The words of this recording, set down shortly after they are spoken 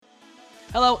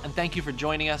Hello, and thank you for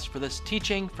joining us for this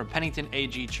teaching from Pennington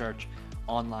AG Church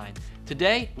Online.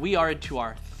 Today, we are into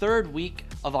our third week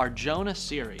of our Jonah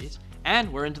series, and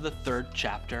we're into the third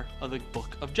chapter of the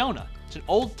book of Jonah. It's an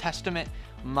Old Testament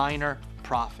minor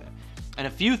prophet. And a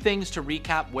few things to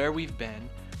recap where we've been.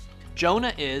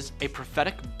 Jonah is a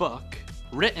prophetic book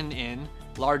written in,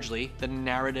 largely, the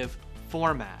narrative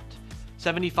format.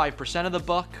 75% of the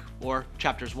book, or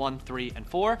chapters 1, 3, and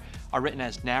 4, are written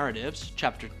as narratives.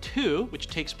 Chapter 2, which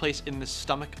takes place in the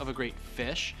stomach of a great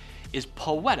fish, is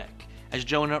poetic, as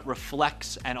Jonah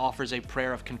reflects and offers a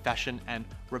prayer of confession and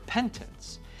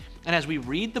repentance. And as we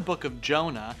read the book of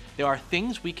Jonah, there are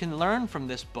things we can learn from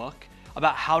this book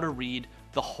about how to read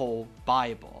the whole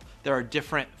Bible. There are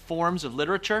different forms of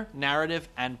literature, narrative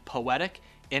and poetic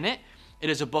in it. It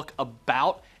is a book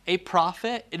about a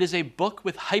prophet. It is a book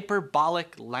with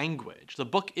hyperbolic language. The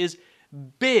book is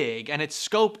big and its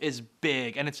scope is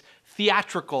big and it's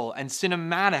theatrical and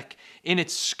cinematic in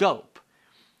its scope.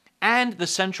 And the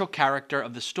central character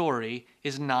of the story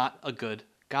is not a good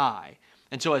guy.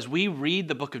 And so as we read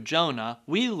the book of Jonah,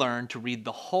 we learn to read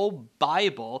the whole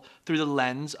Bible through the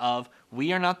lens of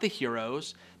we are not the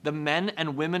heroes. The men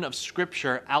and women of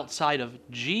Scripture outside of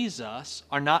Jesus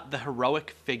are not the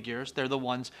heroic figures. They're the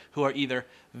ones who are either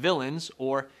villains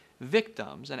or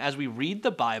victims. And as we read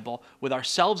the Bible with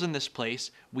ourselves in this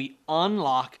place, we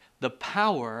unlock the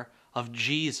power of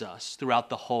Jesus throughout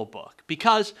the whole book.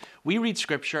 Because we read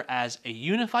Scripture as a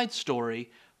unified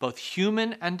story, both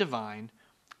human and divine,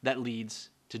 that leads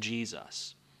to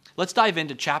Jesus. Let's dive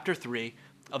into chapter 3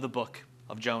 of the book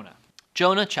of Jonah.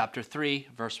 Jonah chapter 3,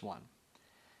 verse 1.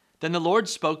 Then the Lord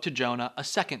spoke to Jonah a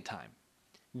second time.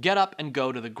 Get up and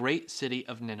go to the great city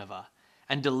of Nineveh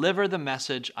and deliver the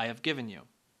message I have given you.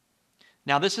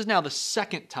 Now this is now the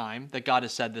second time that God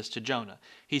has said this to Jonah.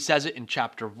 He says it in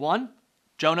chapter 1.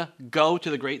 Jonah, go to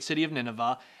the great city of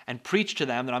Nineveh and preach to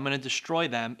them that I'm going to destroy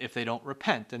them if they don't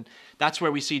repent. And that's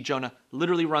where we see Jonah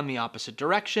literally run the opposite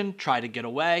direction, try to get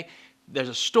away. There's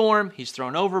a storm, he's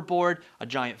thrown overboard, a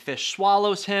giant fish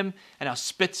swallows him, and now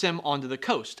spits him onto the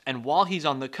coast. And while he's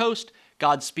on the coast,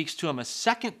 God speaks to him a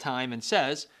second time and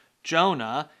says,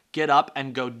 Jonah, get up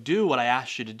and go do what I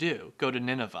asked you to do. Go to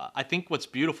Nineveh. I think what's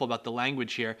beautiful about the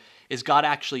language here is God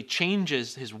actually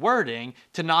changes his wording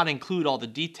to not include all the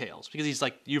details. Because he's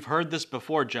like, you've heard this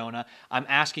before, Jonah. I'm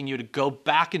asking you to go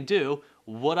back and do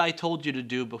what I told you to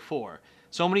do before.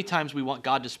 So many times we want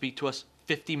God to speak to us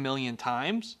 50 million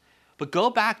times. But go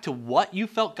back to what you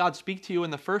felt God speak to you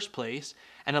in the first place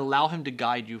and allow him to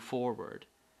guide you forward.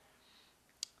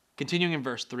 Continuing in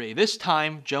verse 3, this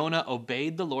time Jonah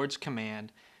obeyed the Lord's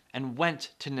command and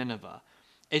went to Nineveh,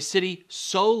 a city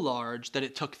so large that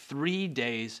it took 3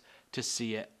 days to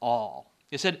see it all.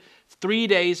 It said 3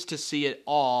 days to see it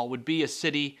all would be a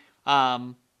city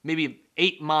maybe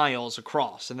 8 miles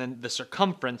across, and then the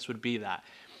circumference would be that.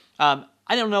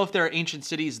 I don't know if there are ancient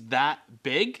cities that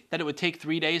big that it would take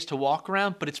 3 days to walk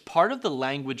around, but it's part of the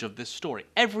language of this story.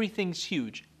 Everything's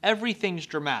huge. Everything's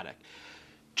dramatic.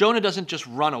 Jonah doesn't just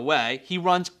run away. He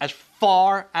runs as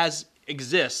far as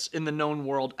exists in the known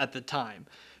world at the time.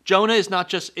 Jonah is not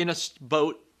just in a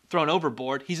boat thrown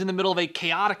overboard. He's in the middle of a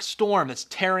chaotic storm that's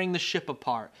tearing the ship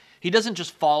apart. He doesn't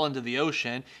just fall into the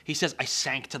ocean. He says, I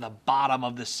sank to the bottom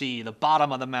of the sea, the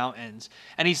bottom of the mountains.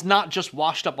 And he's not just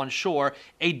washed up on shore.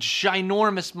 A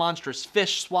ginormous, monstrous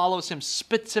fish swallows him,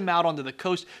 spits him out onto the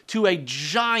coast to a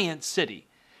giant city.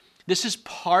 This is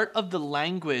part of the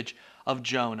language of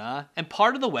Jonah and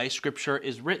part of the way Scripture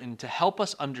is written to help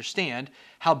us understand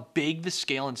how big the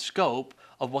scale and scope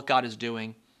of what God is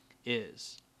doing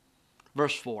is.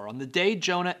 Verse 4, on the day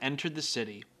Jonah entered the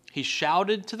city, he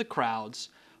shouted to the crowds,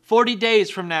 40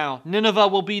 days from now, Nineveh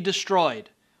will be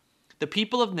destroyed. The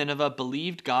people of Nineveh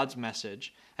believed God's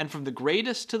message, and from the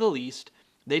greatest to the least,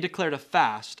 they declared a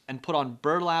fast and put on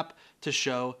burlap to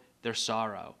show their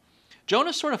sorrow.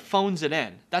 Jonah sort of phones it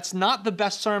in. That's not the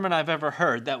best sermon I've ever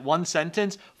heard. That one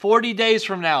sentence, 40 days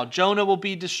from now, Jonah will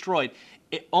be destroyed.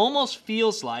 It almost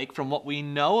feels like, from what we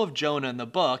know of Jonah in the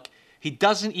book, he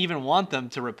doesn't even want them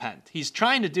to repent. He's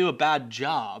trying to do a bad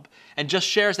job and just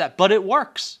shares that, but it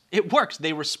works. It works.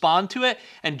 They respond to it,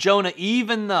 and Jonah,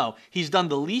 even though he's done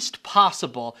the least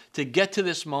possible to get to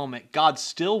this moment, God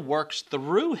still works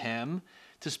through him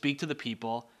to speak to the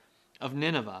people of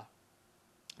Nineveh.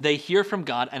 They hear from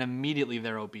God, and immediately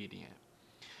they're obedient.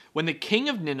 When the king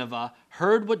of Nineveh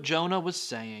heard what Jonah was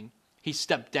saying, he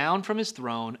stepped down from his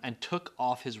throne and took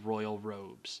off his royal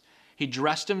robes. He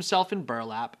dressed himself in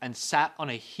burlap and sat on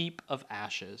a heap of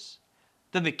ashes.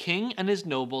 Then the king and his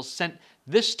nobles sent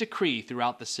this decree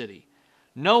throughout the city.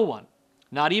 No one,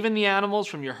 Not even the animals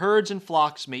from your herds and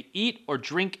flocks may eat or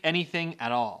drink anything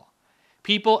at all.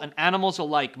 People and animals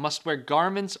alike must wear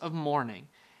garments of mourning,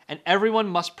 and everyone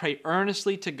must pray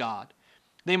earnestly to God.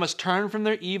 They must turn from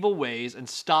their evil ways and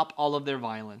stop all of their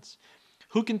violence.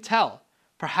 Who can tell?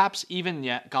 Perhaps even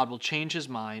yet God will change his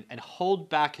mind and hold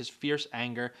back his fierce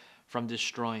anger from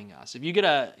destroying us. If you get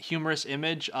a humorous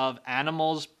image of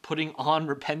animals putting on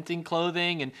repenting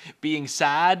clothing and being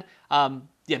sad,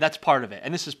 that's part of it.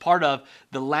 And this is part of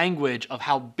the language of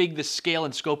how big the scale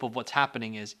and scope of what's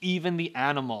happening is. Even the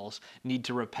animals need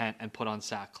to repent and put on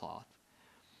sackcloth.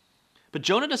 But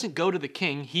Jonah doesn't go to the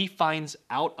king. He finds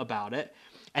out about it,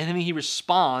 and then he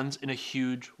responds in a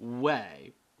huge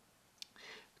way.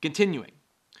 Continuing,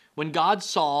 when God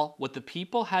saw what the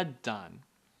people had done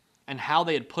and how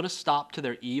they had put a stop to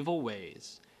their evil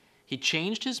ways, he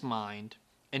changed his mind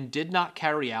and did not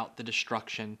carry out the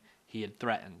destruction he had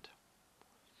threatened.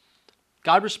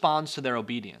 God responds to their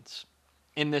obedience.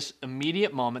 In this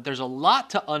immediate moment, there's a lot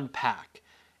to unpack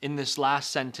in this last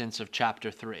sentence of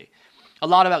chapter 3. A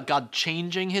lot about God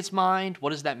changing his mind. What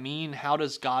does that mean? How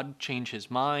does God change his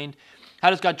mind?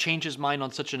 How does God change his mind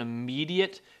on such an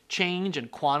immediate change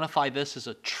and quantify this as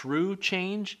a true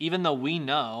change? Even though we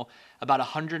know about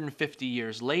 150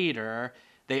 years later,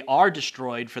 they are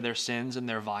destroyed for their sins and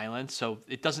their violence, so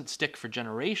it doesn't stick for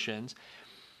generations.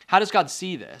 How does God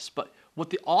see this? But what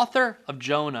the author of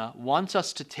Jonah wants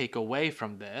us to take away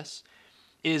from this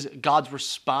is God's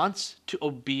response to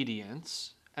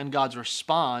obedience and God's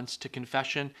response to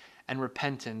confession and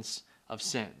repentance of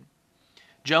sin.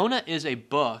 Jonah is a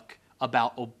book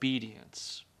about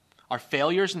obedience, our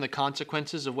failures and the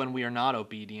consequences of when we are not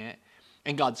obedient,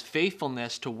 and God's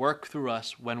faithfulness to work through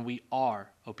us when we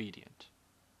are obedient.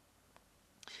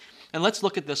 And let's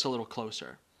look at this a little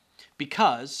closer,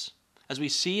 because as we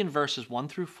see in verses 1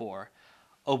 through 4,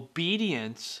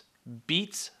 obedience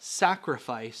beats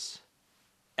sacrifice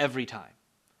every time.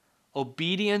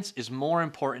 Obedience is more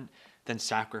important than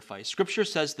sacrifice. Scripture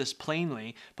says this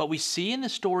plainly, but we see in the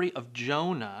story of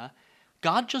Jonah,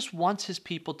 God just wants his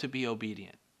people to be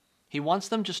obedient. He wants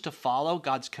them just to follow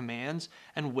God's commands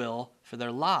and will for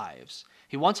their lives.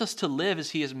 He wants us to live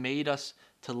as he has made us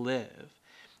to live.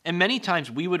 And many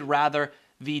times we would rather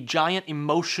the giant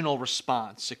emotional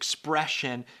response,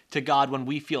 expression to God when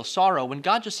we feel sorrow, when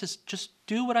God just says, just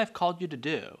do what I've called you to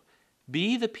do.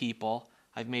 Be the people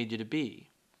I've made you to be.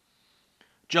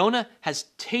 Jonah has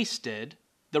tasted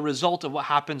the result of what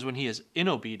happens when he is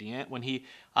inobedient, when he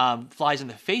flies in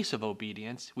the face of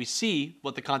obedience. We see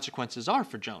what the consequences are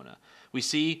for Jonah. We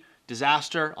see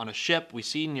disaster on a ship. We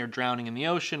see near drowning in the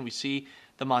ocean. We see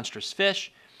the monstrous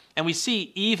fish. And we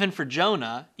see even for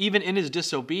Jonah, even in his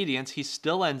disobedience, he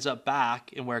still ends up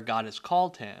back in where God has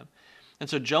called him. And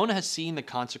so Jonah has seen the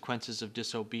consequences of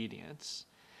disobedience.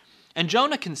 And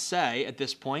Jonah can say at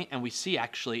this point, and we see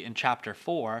actually in chapter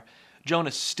 4,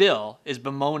 Jonah still is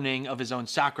bemoaning of his own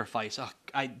sacrifice. Oh,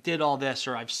 I did all this,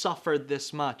 or I've suffered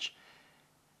this much.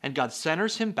 And God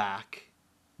centers him back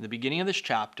in the beginning of this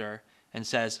chapter and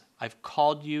says, I've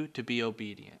called you to be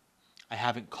obedient. I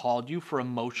haven't called you for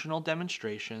emotional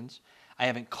demonstrations. I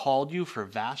haven't called you for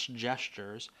vast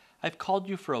gestures. I've called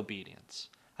you for obedience.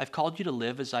 I've called you to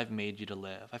live as I've made you to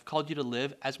live. I've called you to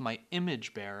live as my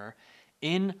image bearer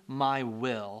in my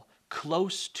will,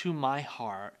 close to my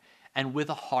heart, and with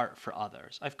a heart for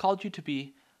others. I've called you to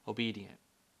be obedient.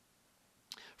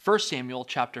 1 Samuel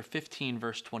chapter 15,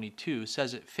 verse 22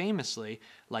 says it famously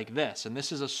like this, and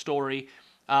this is a story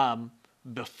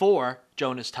before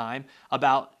Jonah's time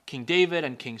about King David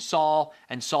and King Saul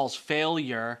and Saul's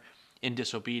failure in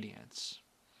disobedience.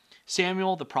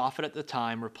 Samuel, the prophet at the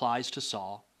time, replies to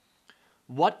Saul,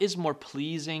 "What is more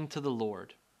pleasing to the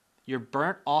Lord, your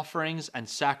burnt offerings and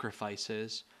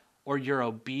sacrifices, or your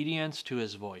obedience to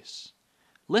his voice?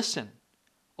 Listen,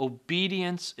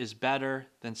 obedience is better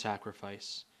than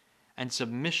sacrifice, and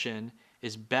submission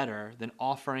is better than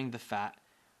offering the fat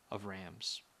of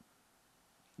rams."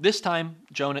 This time,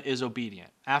 Jonah is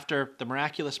obedient. After the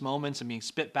miraculous moments and being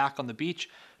spit back on the beach,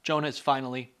 Jonah is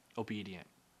finally obedient.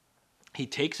 He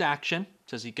takes action,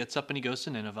 says he gets up and he goes to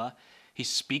Nineveh. He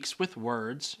speaks with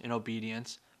words in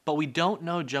obedience, but we don't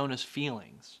know Jonah's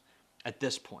feelings at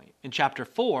this point. In chapter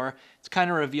 4, it's kind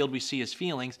of revealed we see his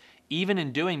feelings. Even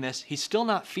in doing this, he's still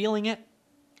not feeling it.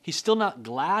 He's still not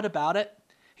glad about it.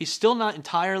 He's still not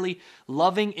entirely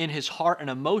loving in his heart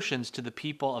and emotions to the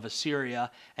people of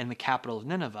Assyria and the capital of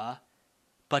Nineveh,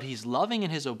 but he's loving in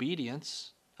his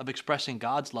obedience of expressing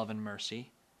God's love and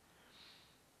mercy.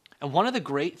 And one of the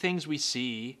great things we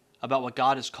see about what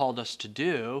God has called us to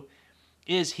do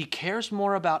is he cares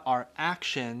more about our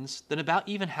actions than about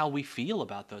even how we feel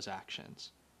about those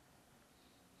actions.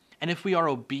 And if we are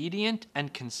obedient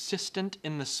and consistent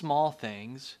in the small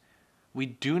things, we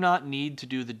do not need to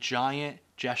do the giant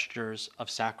gestures of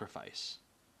sacrifice.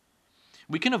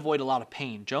 We can avoid a lot of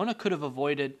pain. Jonah could have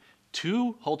avoided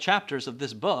 2 whole chapters of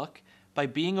this book by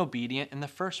being obedient in the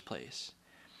first place.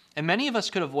 And many of us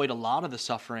could avoid a lot of the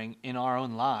suffering in our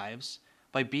own lives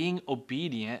by being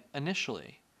obedient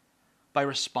initially, by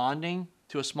responding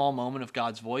to a small moment of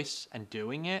God's voice and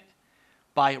doing it,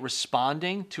 by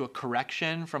responding to a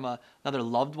correction from another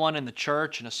loved one in the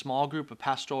church, in a small group of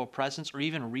pastoral presence, or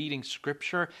even reading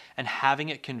scripture and having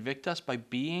it convict us. By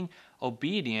being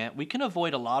obedient, we can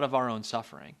avoid a lot of our own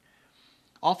suffering.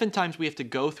 Oftentimes we have to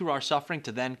go through our suffering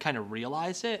to then kind of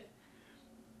realize it.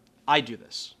 I do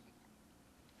this.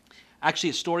 Actually,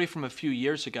 a story from a few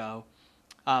years ago.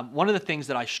 One of the things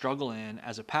that I struggle in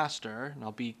as a pastor, and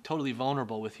I'll be totally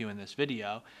vulnerable with you in this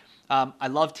video, I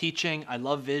love teaching, I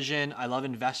love vision, I love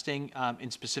investing in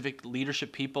specific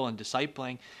leadership people and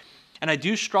discipling. And I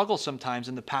do struggle sometimes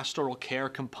in the pastoral care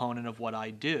component of what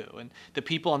I do. And the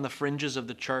people on the fringes of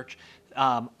the church,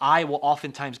 I will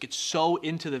oftentimes get so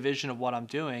into the vision of what I'm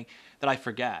doing that I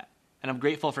forget. And I'm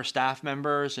grateful for staff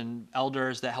members and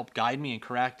elders that help guide me and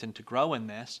correct and to grow in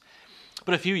this.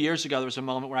 But a few years ago, there was a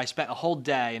moment where I spent a whole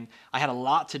day and I had a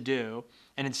lot to do.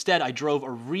 And instead, I drove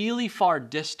a really far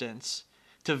distance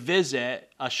to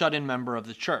visit a shut-in member of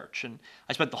the church. And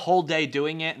I spent the whole day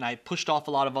doing it, and I pushed off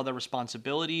a lot of other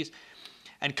responsibilities.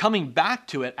 And coming back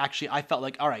to it, actually, I felt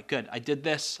like, all right, good, I did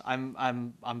this.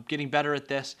 I'm getting better at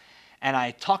this. And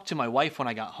I talked to my wife when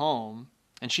I got home,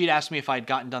 and she'd asked me if I had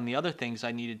gotten done the other things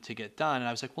I needed to get done. And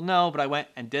I was like, well, no, but I went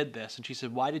and did this. And she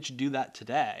said, why did you do that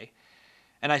today?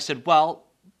 And I said, well,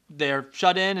 they're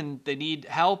shut in and they need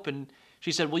help. And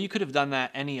she said, well, you could have done that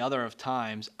any other of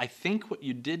times. I think what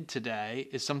you did today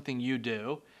is something you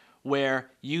do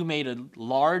where you made a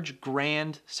large,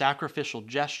 grand, sacrificial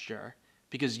gesture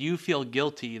because you feel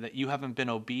guilty that you haven't been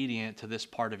obedient to this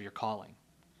part of your calling.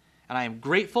 And I am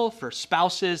grateful for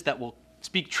spouses that will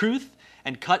speak truth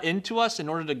and cut into us in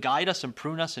order to guide us and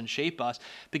prune us and shape us,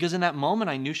 because in that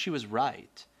moment I knew she was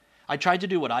right. I tried to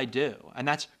do what I do, and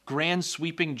that's grand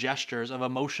sweeping gestures of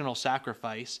emotional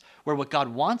sacrifice, where what God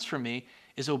wants from me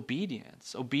is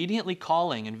obedience, obediently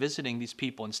calling and visiting these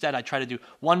people. Instead, I try to do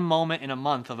one moment in a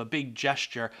month of a big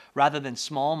gesture rather than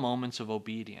small moments of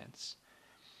obedience.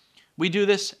 We do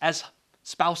this as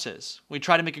spouses. We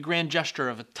try to make a grand gesture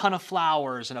of a ton of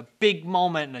flowers and a big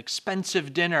moment, an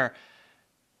expensive dinner,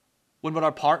 when what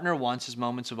our partner wants is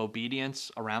moments of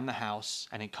obedience around the house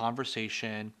and in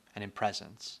conversation and in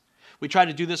presence. We try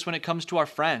to do this when it comes to our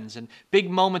friends and big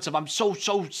moments of I'm so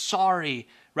sorry,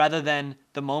 rather than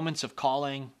the moments of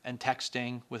calling and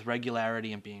texting with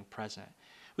regularity and being present.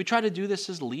 We try to do this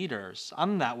as leaders.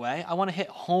 I'm that way. I want to hit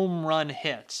home run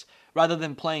hits rather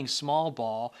than playing small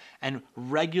ball and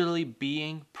regularly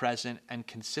being present and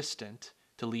consistent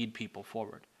to lead people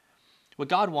forward. What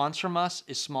God wants from us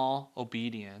is small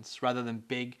obedience rather than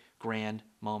big, grand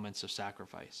moments of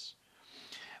sacrifice.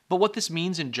 But what this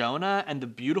means in Jonah, and the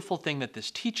beautiful thing that this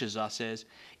teaches us, is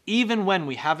even when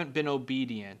we haven't been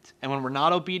obedient, and when we're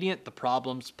not obedient, the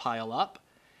problems pile up.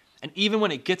 And even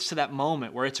when it gets to that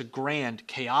moment where it's a grand,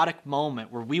 chaotic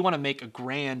moment where we want to make a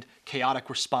grand, chaotic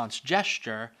response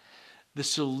gesture, the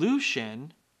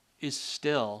solution is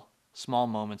still small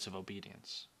moments of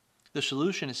obedience. The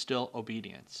solution is still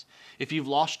obedience. If you've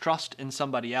lost trust in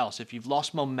somebody else, if you've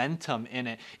lost momentum in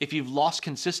it, if you've lost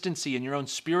consistency in your own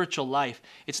spiritual life,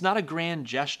 it's not a grand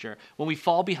gesture. When we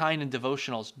fall behind in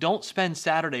devotionals, don't spend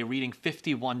Saturday reading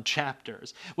 51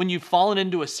 chapters. When you've fallen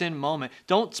into a sin moment,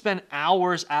 don't spend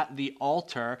hours at the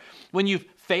altar. When you've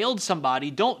failed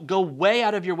somebody, don't go way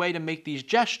out of your way to make these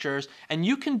gestures. And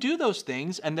you can do those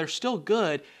things, and they're still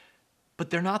good, but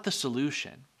they're not the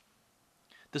solution.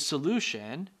 The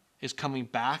solution is coming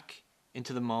back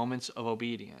into the moments of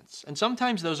obedience. And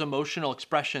sometimes those emotional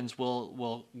expressions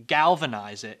will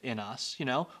galvanize it in us,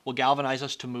 will galvanize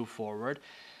us to move forward.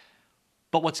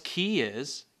 But what's key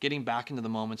is getting back into the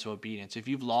moments of obedience. If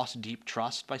you've lost deep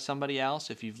trust by somebody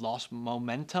else, if you've lost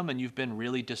momentum and you've been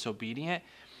really disobedient,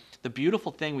 the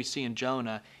beautiful thing we see in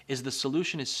Jonah is the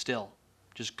solution is still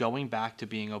just going back to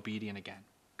being obedient again.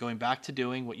 Going back to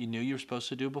doing what you knew you were supposed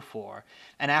to do before.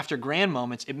 And after grand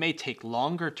moments, it may take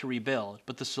longer to rebuild,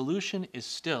 but the solution is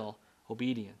still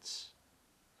obedience.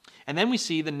 And then we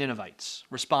see the Ninevites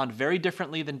respond very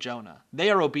differently than Jonah.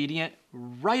 They are obedient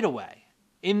right away.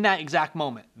 In that exact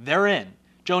moment, they're in.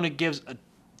 Jonah gives a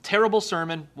terrible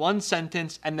sermon, one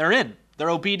sentence, and they're in.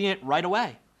 They're obedient right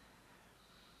away.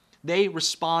 They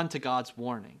respond to God's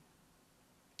warning.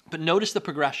 But notice the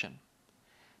progression.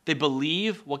 They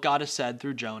believe what God has said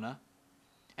through Jonah,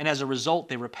 and as a result,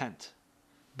 they repent.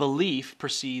 Belief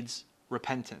precedes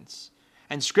repentance.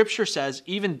 And Scripture says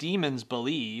even demons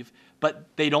believe, but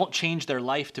they don't change their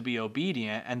life to be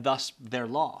obedient, and thus they're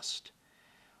lost.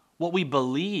 What we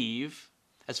believe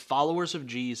as followers of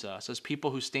Jesus, as people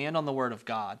who stand on the Word of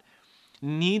God,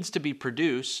 needs to be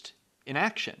produced in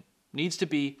action, needs to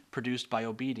be produced by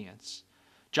obedience.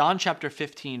 John chapter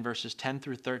 15, verses 10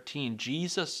 through 13,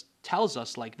 Jesus tells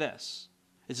us like this.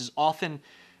 This is often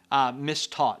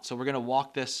mistaught, so we're going to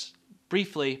walk this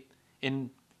briefly in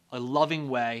a loving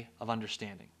way of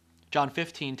understanding. John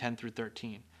 15, 10 through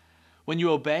 13. When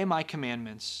you obey my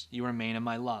commandments, you remain in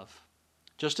my love,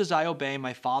 just as I obey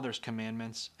my Father's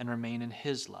commandments and remain in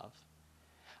his love.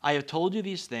 I have told you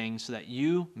these things so that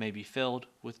you may be filled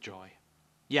with joy.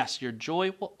 Yes, your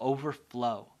joy will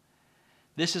overflow.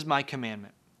 This is my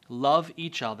commandment. Love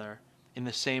each other in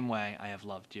the same way I have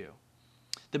loved you.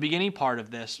 The beginning part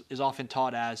of this is often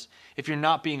taught as, if you're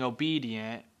not being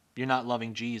obedient, you're not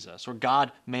loving Jesus, or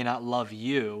God may not love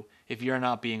you if you're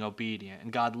not being obedient,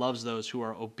 and God loves those who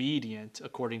are obedient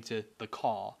according to the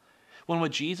call. When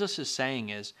what Jesus is saying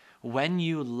is, when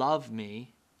you love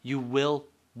me, you will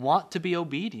want to be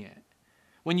obedient.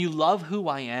 When you love who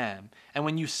I am, and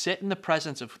when you sit in the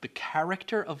presence of the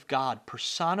character of God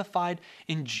personified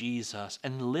in Jesus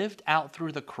and lived out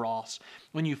through the cross,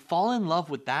 when you fall in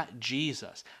love with that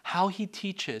Jesus, how he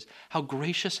teaches, how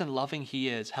gracious and loving he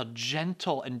is, how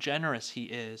gentle and generous he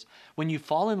is, when you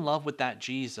fall in love with that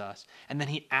Jesus, and then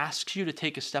he asks you to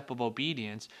take a step of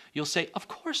obedience, you'll say, of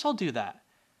course I'll do that.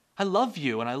 I love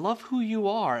you, and I love who you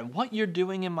are and what you're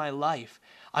doing in my life.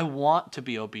 I want to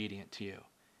be obedient to you.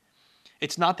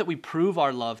 It's not that we prove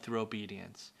our love through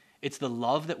obedience. It's the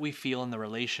love that we feel in the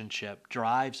relationship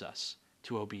drives us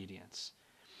to obedience.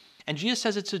 And Jesus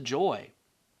says it's a joy,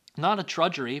 not a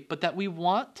drudgery, but that we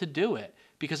want to do it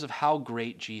because of how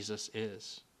great Jesus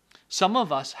is. Some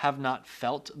of us have not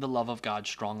felt the love of God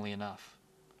strongly enough.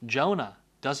 Jonah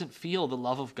doesn't feel the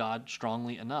love of God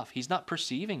strongly enough. He's not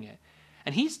perceiving it.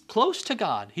 And he's close to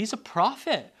God. He's a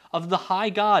prophet of the high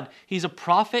God. He's a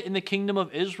prophet in the kingdom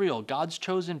of Israel, God's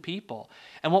chosen people.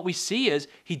 And what we see is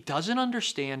he doesn't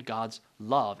understand God's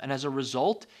love. And as a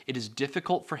result, it is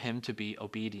difficult for him to be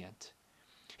obedient.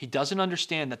 He doesn't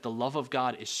understand that the love of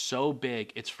God is so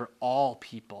big, it's for all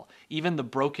people, even the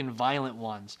broken, violent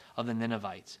ones of the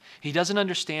Ninevites. He doesn't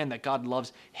understand that God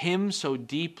loves him so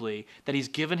deeply that he's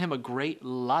given him a great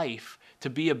life to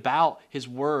be about his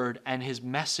word and his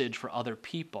message for other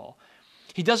people.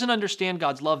 He doesn't understand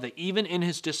God's love, that even in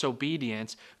his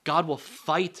disobedience, God will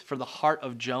fight for the heart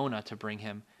of Jonah to bring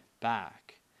him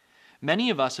back. Many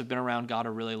of us have been around God a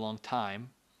really long time,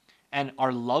 and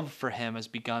our love for him has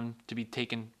begun to be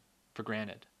taken for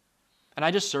granted. And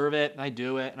I just serve it, and I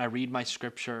do it, and I read my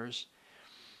scriptures.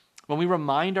 When we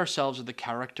remind ourselves of the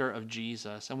character of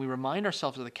Jesus, and we remind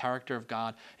ourselves of the character of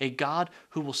God, a God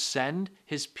who will send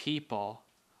his people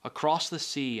across the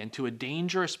sea and to a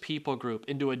dangerous people group,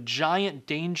 into a giant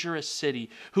dangerous city,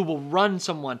 who will run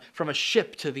someone from a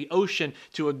ship to the ocean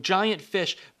to a giant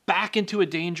fish back into a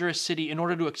dangerous city in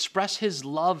order to express his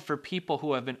love for people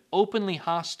who have been openly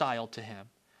hostile to him.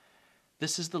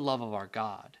 This is the love of our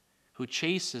God, who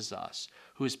chases us,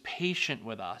 who is patient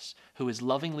with us, who is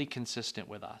lovingly consistent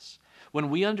with us.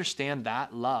 When we understand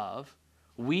that love,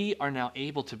 we are now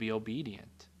able to be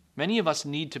obedient. Many of us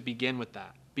need to begin with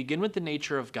that. Begin with the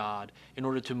nature of God in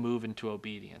order to move into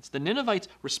obedience. The Ninevites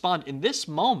respond in this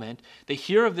moment. They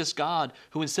hear of this God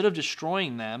who, instead of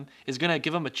destroying them, is going to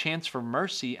give them a chance for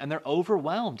mercy, and they're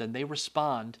overwhelmed, and they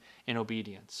respond in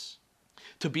obedience.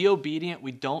 To be obedient,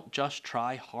 we don't just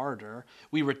try harder.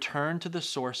 We return to the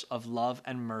source of love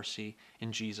and mercy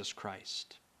in Jesus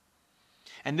Christ.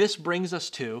 And this brings us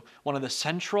to one of the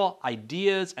central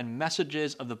ideas and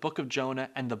messages of the book of Jonah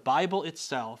and the Bible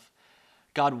itself.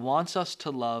 God wants us to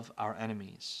love our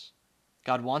enemies.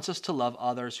 God wants us to love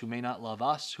others who may not love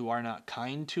us, who are not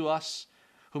kind to us,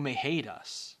 who may hate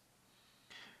us.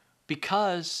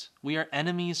 Because we are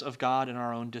enemies of God in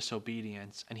our own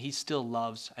disobedience, and he still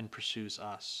loves and pursues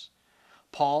us.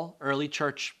 Paul, early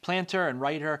church planter and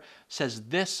writer, says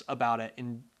this about it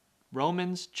in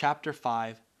Romans chapter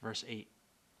 5, verse 8.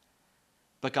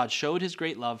 But God showed his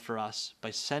great love for us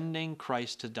by sending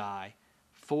Christ to die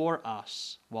for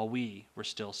us while we were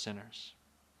still sinners.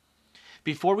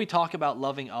 Before we talk about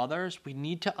loving others, we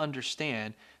need to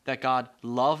understand that God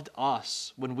loved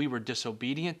us when we were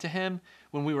disobedient to him,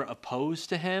 when we were opposed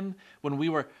to him, when we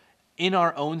were in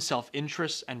our own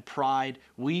self-interest and pride.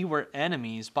 We were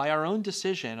enemies by our own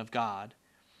decision of God,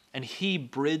 and he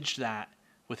bridged that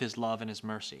with his love and his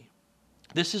mercy.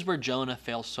 This is where Jonah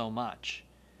fails so much.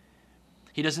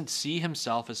 He doesn't see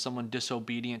himself as someone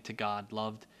disobedient to God,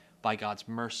 loved by God's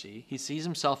mercy. He sees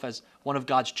himself as one of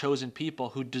God's chosen people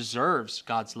who deserves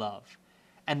God's love.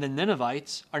 And the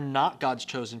Ninevites are not God's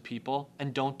chosen people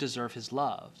and don't deserve his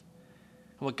love.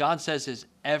 And what God says is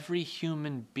every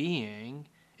human being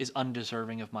is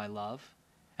undeserving of my love,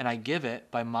 and I give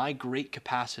it by my great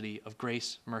capacity of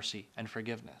grace, mercy, and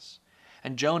forgiveness.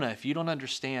 And Jonah, if you don't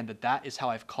understand that that is how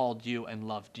I've called you and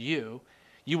loved you,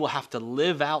 you will have to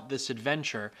live out this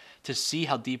adventure to see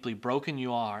how deeply broken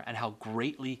you are and how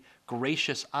greatly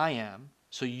gracious I am,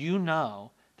 so you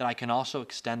know that I can also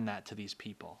extend that to these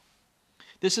people.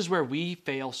 This is where we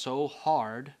fail so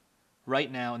hard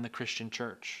right now in the Christian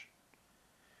church.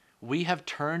 We have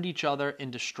turned each other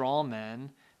into straw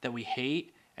men that we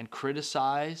hate and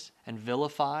criticize and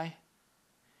vilify.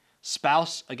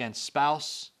 Spouse against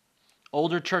spouse.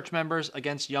 Older church members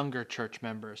against younger church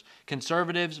members.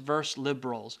 Conservatives versus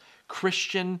liberals.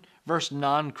 Christian versus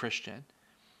non-Christian.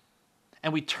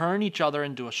 And we turn each other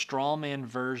into a straw man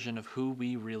version of who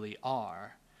we really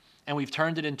are. And we've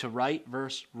turned it into right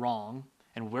versus wrong.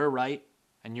 And we're right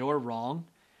and you're wrong.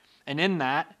 And in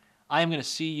that, I am going to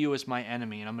see you as my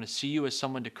enemy. And I'm going to see you as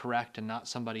someone to correct and not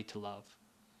somebody to love.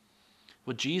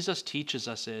 What Jesus teaches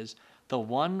us is the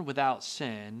one without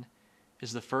sin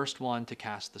is the first one to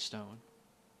cast the stone.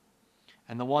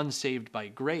 And the one saved by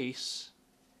grace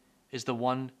is the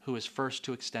one who is first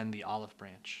to extend the olive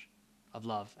branch of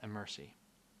love and mercy.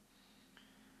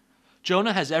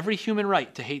 Jonah has every human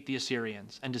right to hate the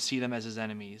Assyrians and to see them as his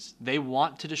enemies. They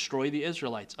want to destroy the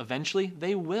Israelites. Eventually,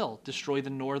 they will destroy the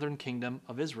northern kingdom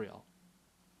of Israel.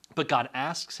 But God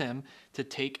asks him to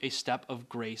take a step of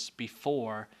grace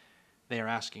before they are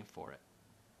asking for it.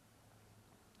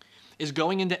 Is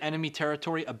going into enemy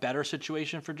territory a better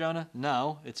situation for Jonah?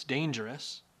 No, it's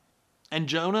dangerous. And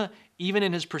Jonah, even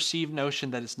in his perceived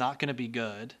notion that it's not going to be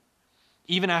good,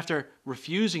 even after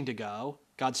refusing to go,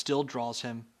 God still draws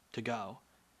him to go.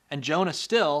 And Jonah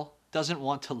still doesn't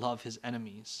want to love his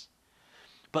enemies.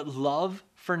 But love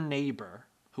for neighbor,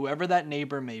 whoever that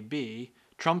neighbor may be,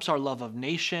 trumps our love of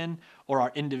nation or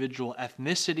our individual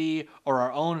ethnicity or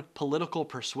our own political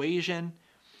persuasion.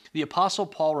 The Apostle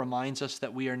Paul reminds us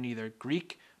that we are neither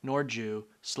Greek nor Jew,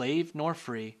 slave nor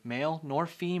free, male nor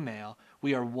female.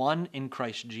 We are one in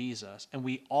Christ Jesus, and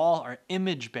we all are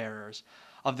image bearers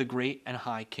of the great and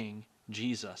high King,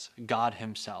 Jesus, God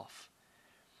himself.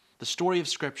 The story of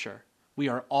Scripture, we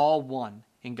are all one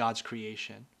in God's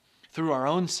creation. Through our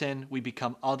own sin, we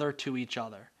become other to each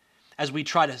other. As we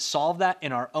try to solve that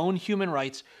in our own human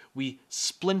rights, we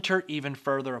splinter even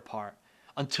further apart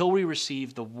until we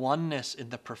receive the oneness in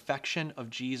the perfection of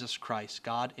Jesus Christ,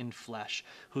 God in flesh,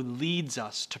 who leads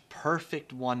us to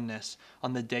perfect oneness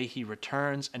on the day he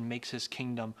returns and makes his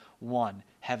kingdom one,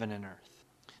 heaven and earth.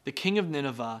 The king of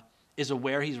Nineveh is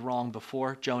aware he's wrong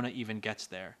before Jonah even gets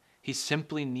there. He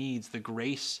simply needs the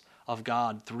grace of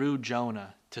God through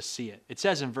Jonah to see it. It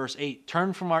says in verse 8,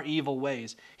 turn from our evil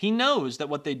ways. He knows that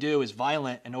what they do is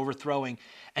violent and overthrowing,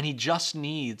 and he just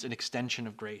needs an extension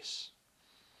of grace.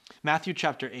 Matthew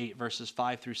chapter 8, verses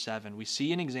 5 through 7, we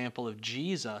see an example of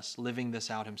Jesus living this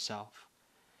out himself.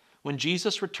 When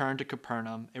Jesus returned to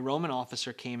Capernaum, a Roman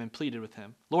officer came and pleaded with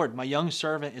him, Lord, my young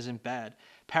servant is in bed,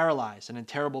 paralyzed and in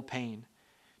terrible pain.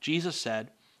 Jesus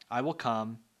said, I will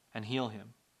come and heal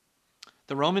him.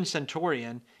 The Roman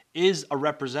centurion is a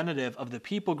representative of the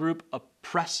people group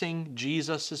oppressing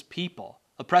Jesus' people,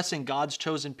 oppressing God's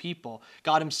chosen people,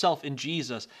 God himself in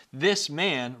Jesus. This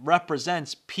man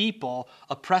represents people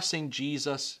oppressing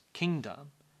Jesus'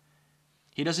 kingdom.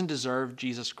 He doesn't deserve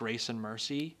Jesus' grace and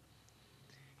mercy.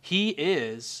 He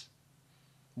is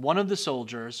one of the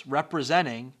soldiers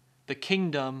representing the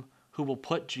kingdom who will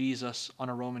put Jesus on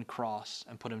a Roman cross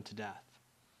and put him to death.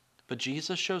 But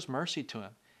Jesus shows mercy to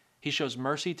him. He shows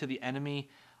mercy to the enemy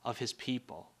of his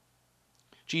people.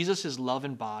 Jesus is love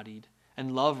embodied,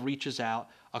 and love reaches out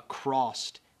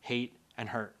across hate and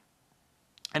hurt.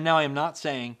 And now I am not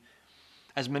saying,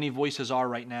 as many voices are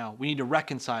right now, we need to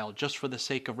reconcile just for the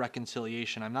sake of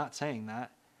reconciliation. I'm not saying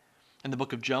that. And the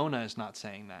book of Jonah is not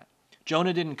saying that.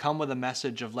 Jonah didn't come with a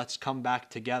message of let's come back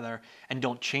together and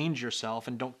don't change yourself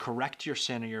and don't correct your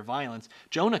sin or your violence.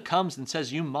 Jonah comes and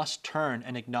says you must turn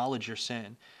and acknowledge your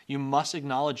sin. You must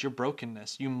acknowledge your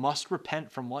brokenness. You must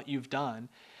repent from what you've done.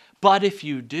 But if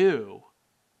you do,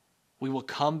 we will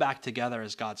come back together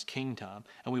as God's kingdom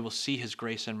and we will see his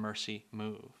grace and mercy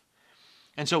move.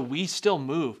 And so we still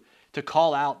move to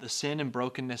call out the sin and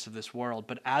brokenness of this world.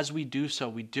 But as we do so,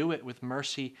 we do it with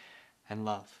mercy and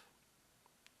love.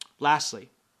 Lastly,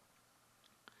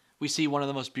 we see one of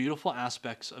the most beautiful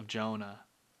aspects of Jonah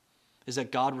is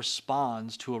that God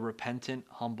responds to a repentant,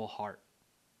 humble heart.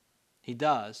 He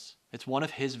does. It's one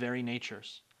of his very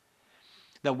natures.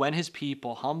 That when his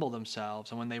people humble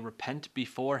themselves and when they repent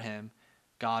before him,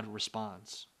 God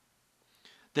responds.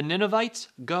 The Ninevites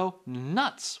go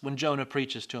nuts when Jonah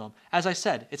preaches to them. As I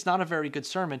said, it's not a very good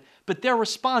sermon, but their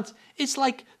response is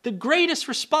like the greatest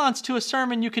response to a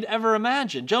sermon you could ever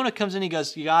imagine. Jonah comes in, he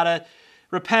goes, you gotta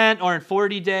repent, or in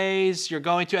 40 days you're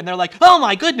going to, and they're like, oh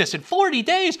my goodness, in 40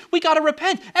 days we gotta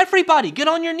repent. Everybody get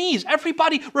on your knees.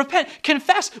 Everybody repent.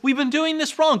 Confess, we've been doing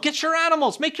this wrong. Get your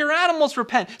animals. Make your animals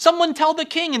repent. Someone tell the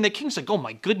king. And the king's like, oh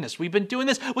my goodness, we've been doing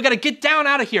this. We gotta get down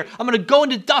out of here. I'm gonna go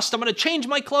into dust. I'm gonna change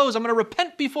my clothes. I'm gonna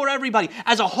repent before everybody.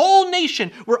 As a whole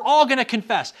nation, we're all gonna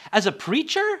confess. As a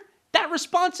preacher, that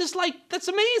response is like, that's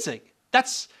amazing.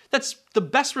 That's the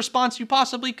best response you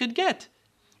possibly could get.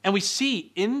 And we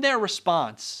see in their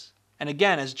response, and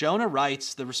again, as Jonah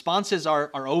writes, the responses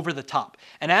are over the top.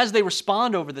 And as they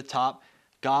respond over the top,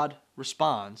 God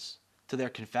responds to their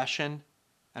confession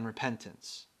and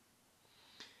repentance.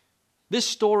 This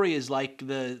story is like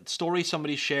the story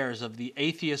somebody shares of the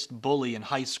atheist bully in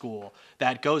high school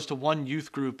that goes to one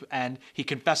youth group and he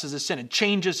confesses his sin and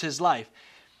changes his life.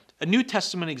 A New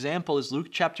Testament example is Luke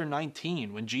chapter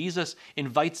 19, when Jesus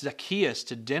invites Zacchaeus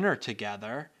to dinner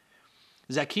together.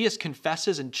 Zacchaeus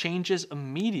confesses and changes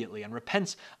immediately and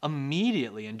repents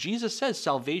immediately. And Jesus says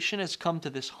salvation has come to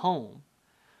this home.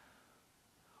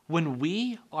 When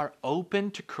we are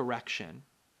open to correction,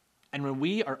 and when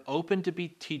we are open to be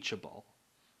teachable,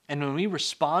 and when we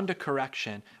respond to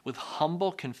correction with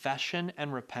humble confession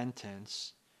and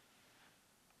repentance,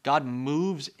 God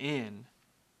moves in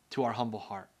to our humble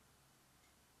heart.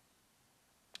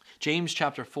 James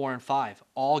chapter 4 and 5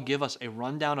 all give us a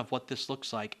rundown of what this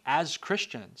looks like as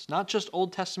Christians, not just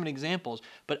Old Testament examples,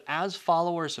 but as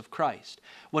followers of Christ.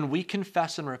 When we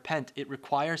confess and repent, it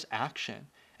requires action,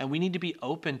 and we need to be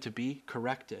open to be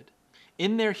corrected.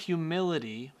 In their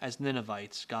humility as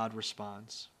Ninevites, God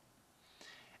responds.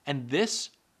 And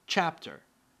this chapter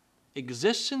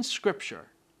exists in Scripture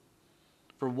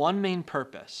for one main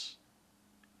purpose: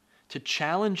 to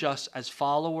challenge us as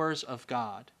followers of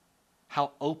God.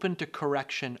 How open to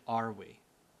correction are we?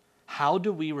 How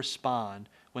do we respond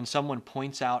when someone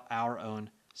points out our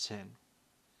own sin?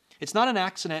 It's not an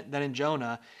accident that in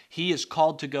Jonah, he is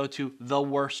called to go to the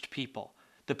worst people,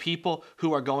 the people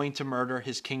who are going to murder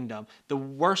his kingdom, the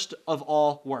worst of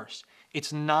all worst.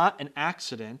 It's not an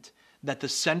accident that the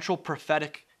central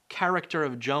prophetic character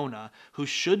of Jonah, who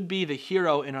should be the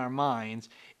hero in our minds,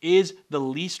 is the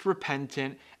least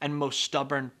repentant and most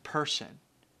stubborn person.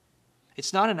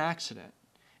 It's not an accident.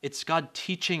 It's God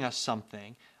teaching us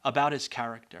something about his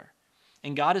character.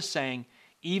 And God is saying,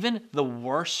 even the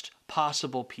worst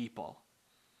possible people,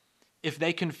 if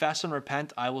they confess and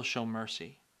repent, I will show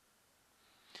mercy.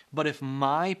 But if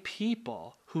my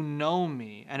people who know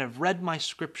me and have read my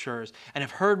scriptures and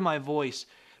have heard my voice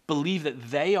believe that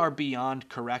they are beyond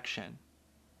correction,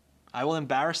 I will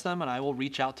embarrass them and I will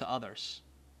reach out to others.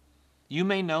 You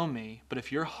may know me, but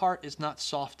if your heart is not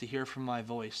soft to hear from my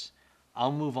voice,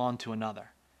 I'll move on to another.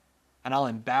 And I'll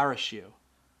embarrass you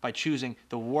by choosing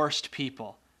the worst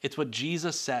people. It's what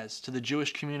Jesus says to the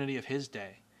Jewish community of his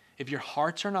day. If your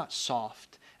hearts are not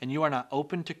soft and you are not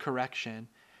open to correction,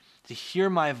 to hear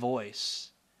my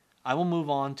voice, I will move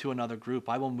on to another group.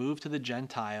 I will move to the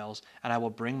Gentiles and I will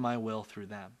bring my will through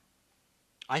them.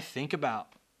 I think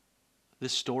about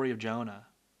this story of Jonah,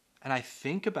 and I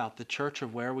think about the church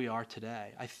of where we are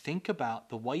today. I think about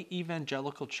the white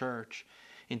evangelical church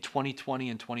in 2020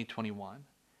 and 2021.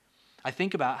 I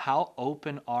think about how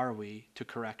open are we to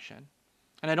correction.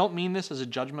 And I don't mean this as a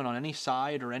judgment on any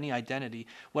side or any identity.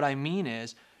 What I mean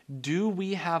is, do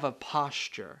we have a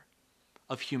posture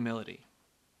of humility?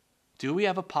 Do we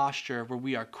have a posture where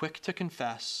we are quick to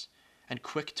confess and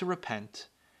quick to repent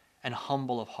and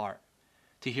humble of heart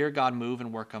to hear God move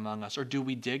and work among us? Or do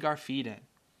we dig our feet in?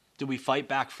 Do we fight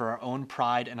back for our own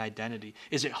pride and identity?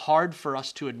 Is it hard for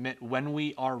us to admit when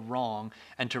we are wrong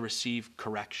and to receive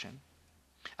correction?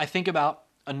 I think about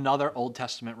another Old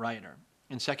Testament writer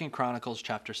in 2 Chronicles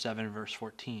chapter 7, verse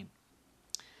 14.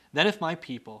 Then if my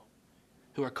people,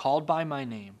 who are called by my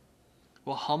name,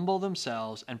 will humble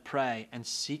themselves and pray and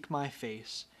seek my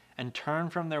face and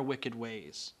turn from their wicked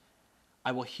ways,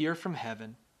 I will hear from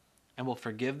heaven and will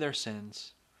forgive their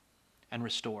sins and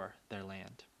restore their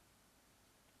land.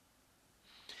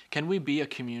 Can we be a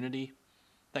community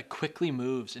that quickly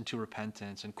moves into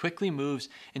repentance and quickly moves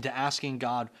into asking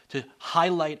God to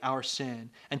highlight our sin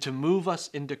and to move us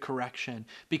into correction?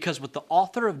 Because what the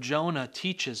author of Jonah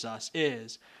teaches us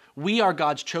is we are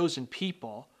God's chosen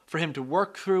people for him to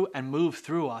work through and move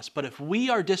through us. But if we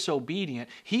are disobedient,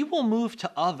 he will move to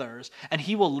others and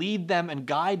he will lead them and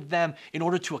guide them in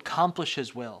order to accomplish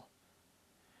his will.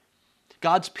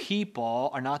 God's people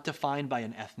are not defined by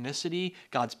an ethnicity.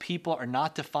 God's people are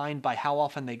not defined by how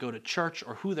often they go to church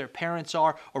or who their parents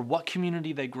are or what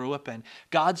community they grew up in.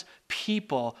 God's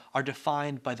people are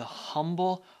defined by the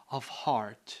humble of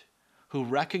heart who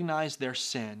recognize their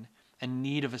sin and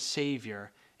need of a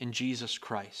Savior in Jesus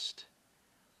Christ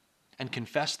and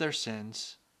confess their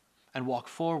sins and walk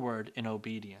forward in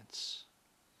obedience.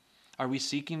 Are we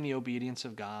seeking the obedience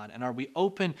of God, and are we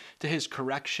open to his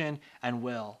correction and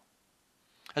will?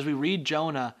 As we read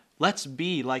Jonah, let's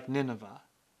be like Nineveh.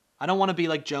 I don't want to be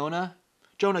like Jonah.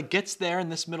 Jonah gets there in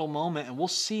this middle moment, and we'll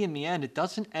see in the end, it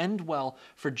doesn't end well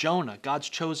for Jonah, God's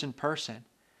chosen person.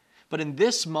 But in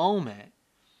this moment,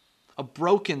 a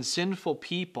broken, sinful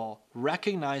people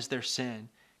recognize their sin,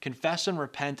 confess and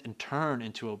repent, and turn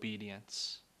into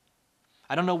obedience.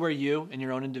 I don't know where you, in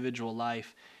your own individual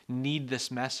life, need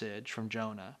this message from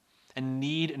Jonah and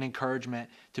need an encouragement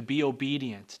to be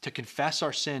obedient, to confess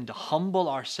our sin, to humble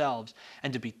ourselves,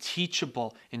 and to be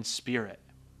teachable in spirit.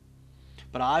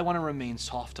 But I want to remain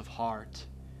soft of heart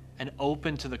and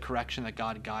open to the correction that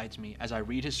God guides me. As I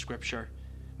read his scripture,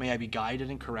 may I be guided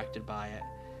and corrected by it.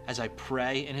 As I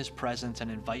pray in his presence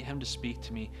and invite him to speak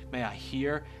to me, may I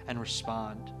hear and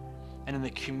respond. And in the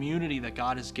community that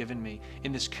God has given me,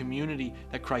 in this community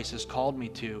that Christ has called me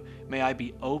to, may I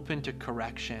be open to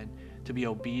correction, to be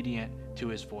obedient to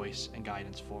his voice and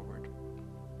guidance forward.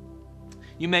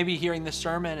 You may be hearing this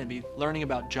sermon and be learning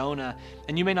about Jonah,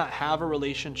 and you may not have a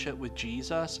relationship with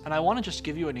Jesus. And I want to just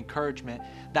give you an encouragement.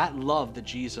 That love that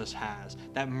Jesus has,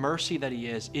 that mercy that he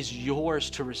is yours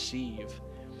to receive.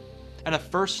 And a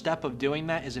first step of doing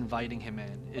that is inviting him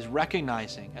in, is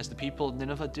recognizing, as the people of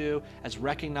Nineveh do, as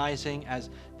recognizing as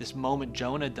this moment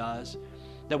Jonah does,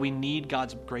 that we need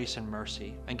God's grace and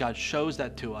mercy. And God shows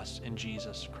that to us in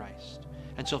Jesus Christ.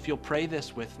 And so if you'll pray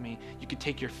this with me, you can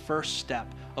take your first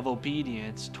step of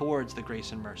obedience towards the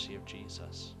grace and mercy of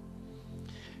Jesus.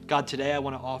 God, today I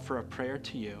want to offer a prayer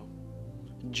to you.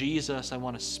 Jesus, I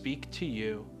want to speak to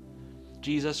you.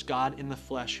 Jesus, God in the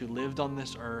flesh, who lived on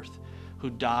this earth, who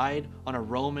died on a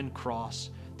Roman cross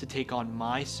to take on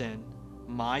my sin,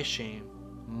 my shame,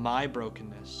 my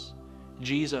brokenness.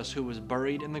 Jesus, who was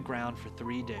buried in the ground for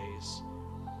 3 days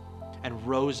and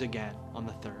rose again on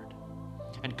the third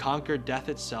and conquered death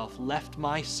itself, left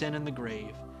my sin in the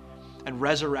grave and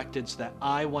resurrected so that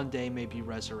I one day may be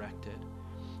resurrected,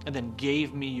 and then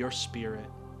gave me your Spirit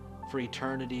for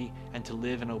eternity and to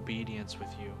live in obedience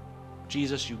with you.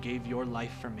 Jesus, you gave your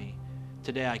life for me.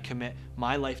 Today I commit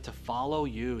my life to follow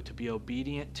you, to be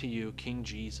obedient to you, King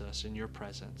Jesus, in your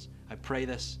presence. I pray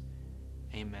this.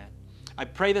 Amen. I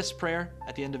pray this prayer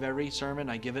at the end of every sermon.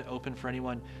 I give it open for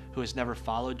anyone who has never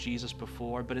followed Jesus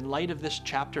before. But in light of this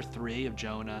chapter 3 of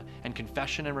Jonah and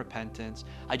confession and repentance,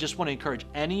 I just want to encourage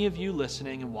any of you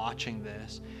listening and watching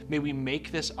this, may we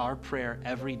make this our prayer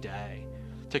every day,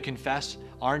 to confess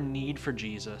our need for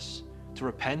Jesus, to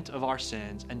repent of our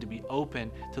sins, and to be open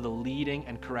to the leading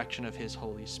and correction of his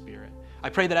Holy Spirit. I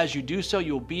pray that as you do so,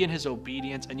 you will be in his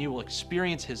obedience and you will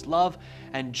experience his love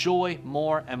and joy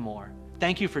more and more.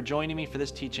 Thank you for joining me for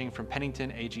this teaching from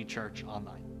Pennington AG Church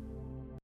Online.